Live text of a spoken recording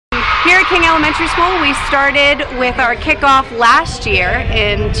Here at King Elementary School, we started with our kickoff last year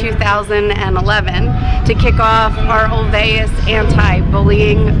in 2011 to kick off our Olveus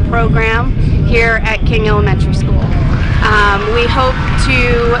anti-bullying program here at King Elementary School. We hope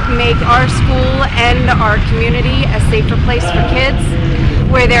to make our school and our community a safer place for kids,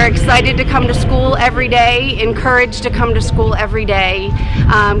 where they're excited to come to school every day, encouraged to come to school every day,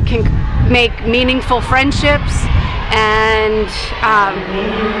 can make meaningful friendships, and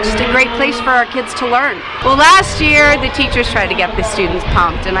just a great place for our kids to learn. Well, last year the teachers tried to get the students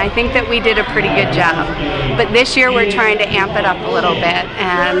pumped, and I think that we did a pretty good job. But this year we're trying to amp it up a little bit,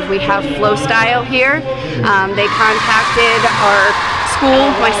 and we have Flowstyle here. They contacted our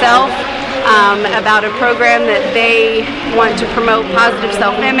school, myself, about a program that they want to promote positive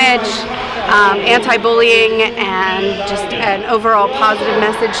self-image, anti-bullying, and just an overall positive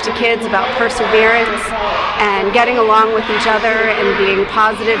message to kids about perseverance and getting along with each other and being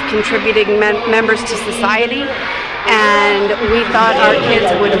positive, contributing members to society. And we thought our kids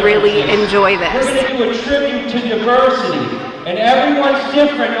would really enjoy this. We're going to do a tribute to diversity, and everyone's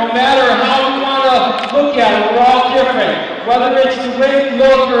different. No matter how you want to look at it, we're all different. Whether it's the way we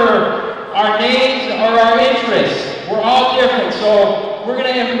look or our names or our interests, we're all different. So we're going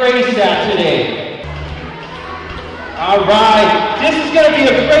to embrace that today. All right, this is going to be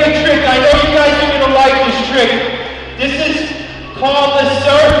a great trick. I know you guys are going to like this trick. This is called the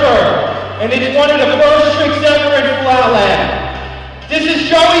surfer, and it's one of the first tricks ever in Flatland. This is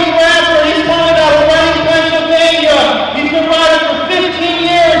Joey Bradford. He's coming out of Reading, Pennsylvania. He's been riding for 15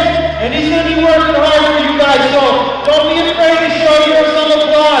 years, and he's going to be working hard for you guys. So don't be afraid to show you some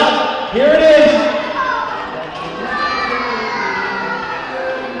applause. Here it is.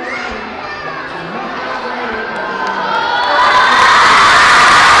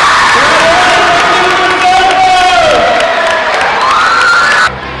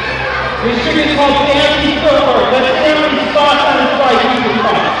 This trick is called the anti-bullying. Let's see how many spots on his bike he can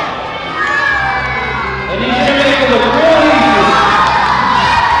find. And he's going to make it look real easy.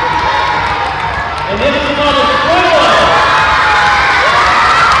 And this is called a swivel.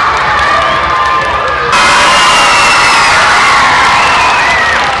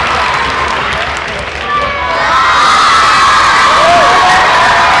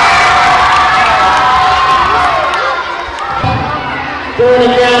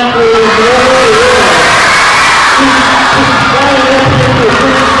 Going down to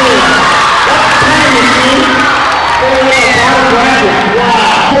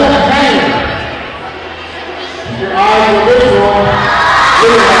your eyes are visual.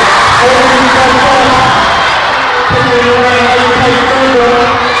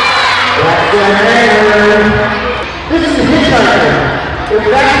 Right there.